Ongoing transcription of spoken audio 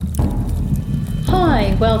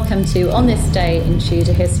welcome to On This Day in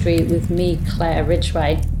Tudor History with me, Claire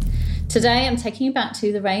Ridgway. Today I'm taking you back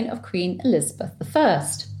to the reign of Queen Elizabeth I.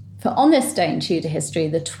 For on this day in Tudor history,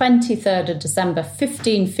 the 23rd of December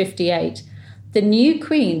 1558, the new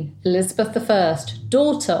Queen, Elizabeth I,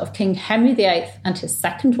 daughter of King Henry VIII and his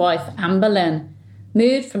second wife, Anne Boleyn,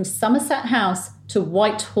 moved from Somerset House to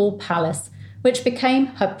Whitehall Palace, which became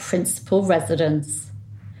her principal residence.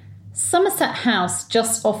 Somerset House,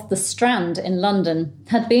 just off the Strand in London,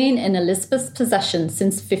 had been in Elizabeth's possession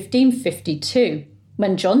since 1552,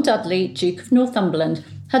 when John Dudley, Duke of Northumberland,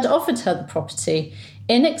 had offered her the property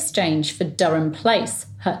in exchange for Durham Place,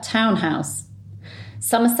 her townhouse.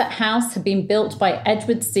 Somerset House had been built by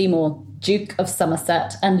Edward Seymour, Duke of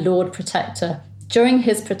Somerset and Lord Protector, during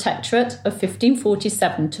his protectorate of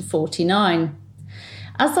 1547 to 49.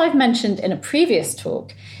 As I've mentioned in a previous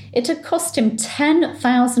talk, it had cost him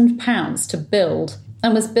 £10,000 to build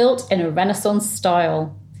and was built in a Renaissance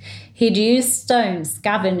style. He'd used stone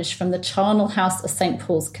scavenged from the charnel house of St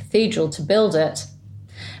Paul's Cathedral to build it.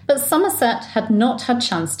 But Somerset had not had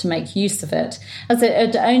chance to make use of it, as it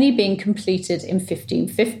had only been completed in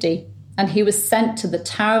 1550, and he was sent to the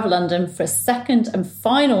Tower of London for a second and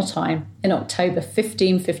final time in October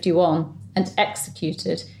 1551 and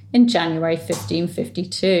executed in January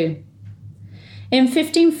 1552. In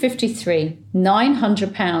 1553,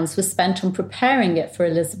 £900 was spent on preparing it for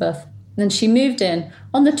Elizabeth, and she moved in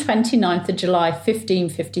on the 29th of July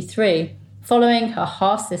 1553, following her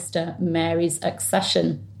half-sister Mary's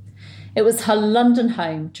accession. It was her London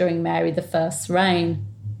home during Mary I's reign.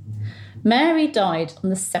 Mary died on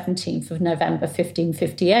the 17th of November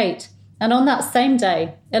 1558, and on that same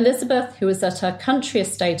day, Elizabeth, who was at her country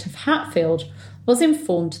estate of Hatfield, was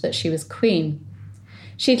informed that she was queen.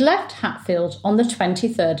 She'd left Hatfield on the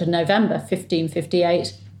 23rd of November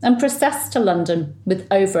 1558 and processed to London with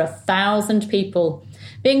over 1,000 people,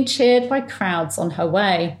 being cheered by crowds on her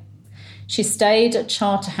way. She stayed at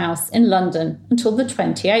Charterhouse in London until the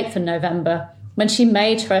 28th of November, when she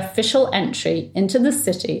made her official entry into the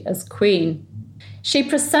city as Queen. She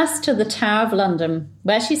processed to the Tower of London,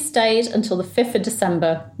 where she stayed until the 5th of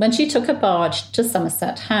December, when she took a barge to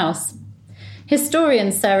Somerset House.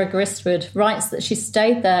 Historian Sarah Gristwood writes that she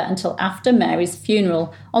stayed there until after Mary's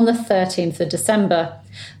funeral on the 13th of December,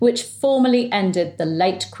 which formally ended the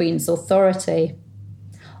late Queen's authority.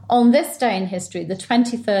 On this day in history, the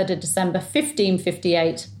 23rd of December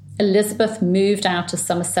 1558, Elizabeth moved out of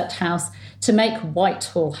Somerset House to make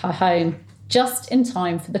Whitehall her home, just in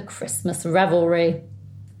time for the Christmas revelry.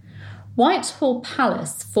 Whitehall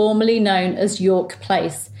Palace, formerly known as York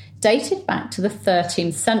Place, dated back to the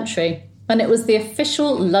 13th century, when it was the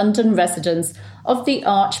official London residence of the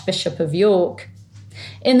Archbishop of York.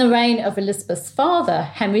 In the reign of Elizabeth's father,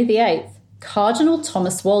 Henry VIII, Cardinal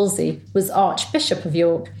Thomas Wolsey was Archbishop of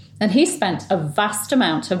York, and he spent a vast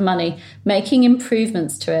amount of money making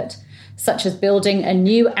improvements to it, such as building a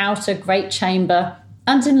new outer great chamber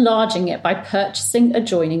and enlarging it by purchasing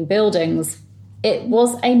adjoining buildings. It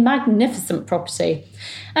was a magnificent property,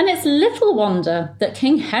 and it's little wonder that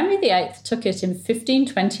King Henry VIII took it in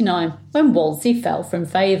 1529 when Wolsey fell from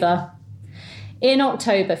favour. In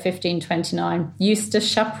October 1529,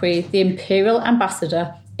 Eustace Chapuis, the imperial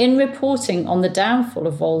ambassador, in reporting on the downfall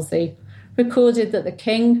of Wolsey, recorded that the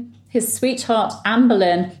king, his sweetheart Anne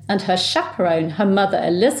Boleyn, and her chaperone, her mother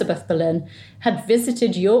Elizabeth Boleyn, had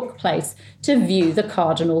visited York Place to view the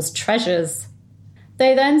cardinal's treasures.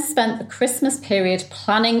 They then spent the Christmas period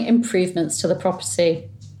planning improvements to the property.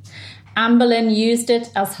 Anne Boleyn used it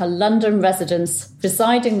as her London residence,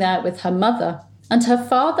 residing there with her mother, and her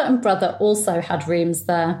father and brother also had rooms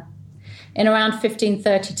there. In around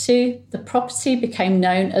 1532, the property became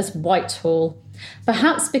known as Whitehall,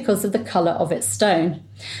 perhaps because of the colour of its stone,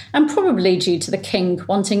 and probably due to the king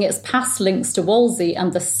wanting its past links to Wolsey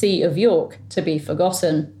and the See of York to be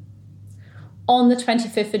forgotten. On the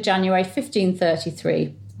 25th of January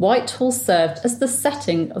 1533, Whitehall served as the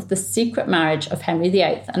setting of the secret marriage of Henry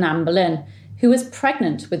VIII and Anne Boleyn, who was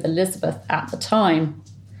pregnant with Elizabeth at the time.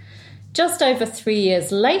 Just over 3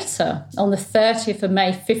 years later, on the 30th of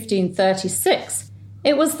May 1536,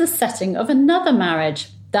 it was the setting of another marriage,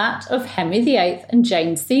 that of Henry VIII and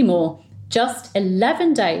Jane Seymour, just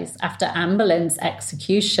 11 days after Anne Boleyn's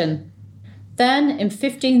execution. Then, in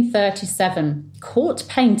 1537, court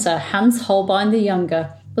painter Hans Holbein the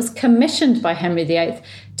Younger was commissioned by Henry VIII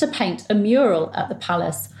to paint a mural at the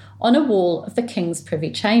palace on a wall of the King's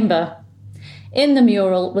Privy Chamber. In the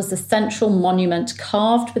mural was a central monument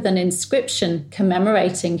carved with an inscription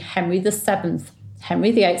commemorating Henry VII,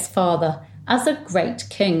 Henry VIII's father, as a great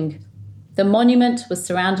king. The monument was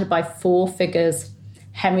surrounded by 4 figures: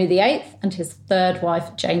 Henry VIII and his third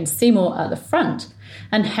wife Jane Seymour at the front,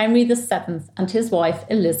 and Henry VII and his wife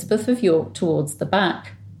Elizabeth of York towards the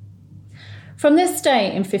back. From this day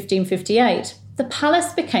in 1558, the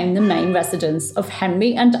palace became the main residence of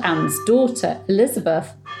Henry and Anne's daughter,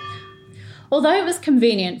 Elizabeth. Although it was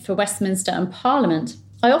convenient for Westminster and Parliament,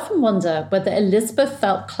 I often wonder whether Elizabeth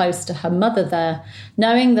felt close to her mother there,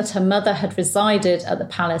 knowing that her mother had resided at the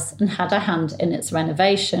palace and had a hand in its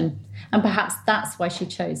renovation, and perhaps that's why she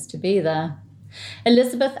chose to be there.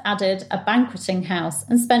 Elizabeth added a banqueting house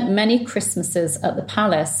and spent many Christmases at the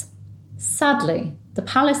palace. Sadly, the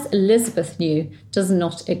palace Elizabeth knew does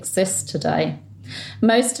not exist today.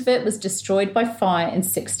 Most of it was destroyed by fire in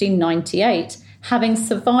 1698, having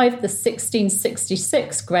survived the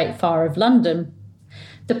 1666 Great Fire of London.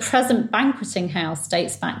 The present banqueting house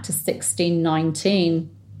dates back to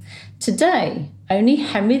 1619. Today, only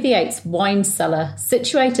Henry VIII's wine cellar,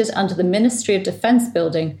 situated under the Ministry of Defence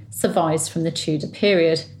building, survives from the Tudor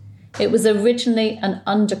period. It was originally an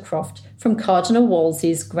undercroft from Cardinal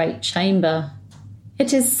Wolsey's Great Chamber.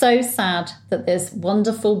 It is so sad that this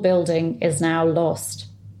wonderful building is now lost.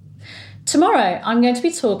 Tomorrow, I'm going to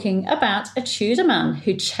be talking about a Tudor man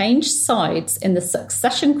who changed sides in the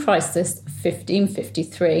succession crisis of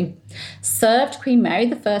 1553, served Queen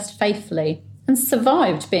Mary I faithfully, and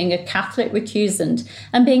survived being a Catholic recusant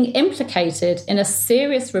and being implicated in a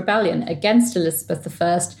serious rebellion against Elizabeth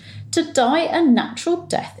I to die a natural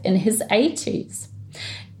death in his 80s.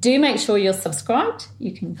 Do make sure you're subscribed,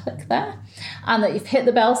 you can click there, and that you've hit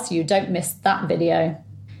the bell so you don't miss that video.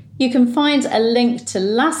 You can find a link to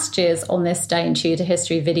last year's On This Day in Tudor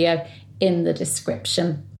History video in the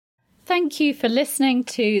description. Thank you for listening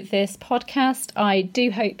to this podcast. I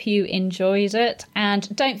do hope you enjoyed it,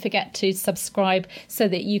 and don't forget to subscribe so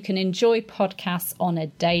that you can enjoy podcasts on a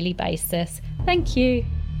daily basis. Thank you.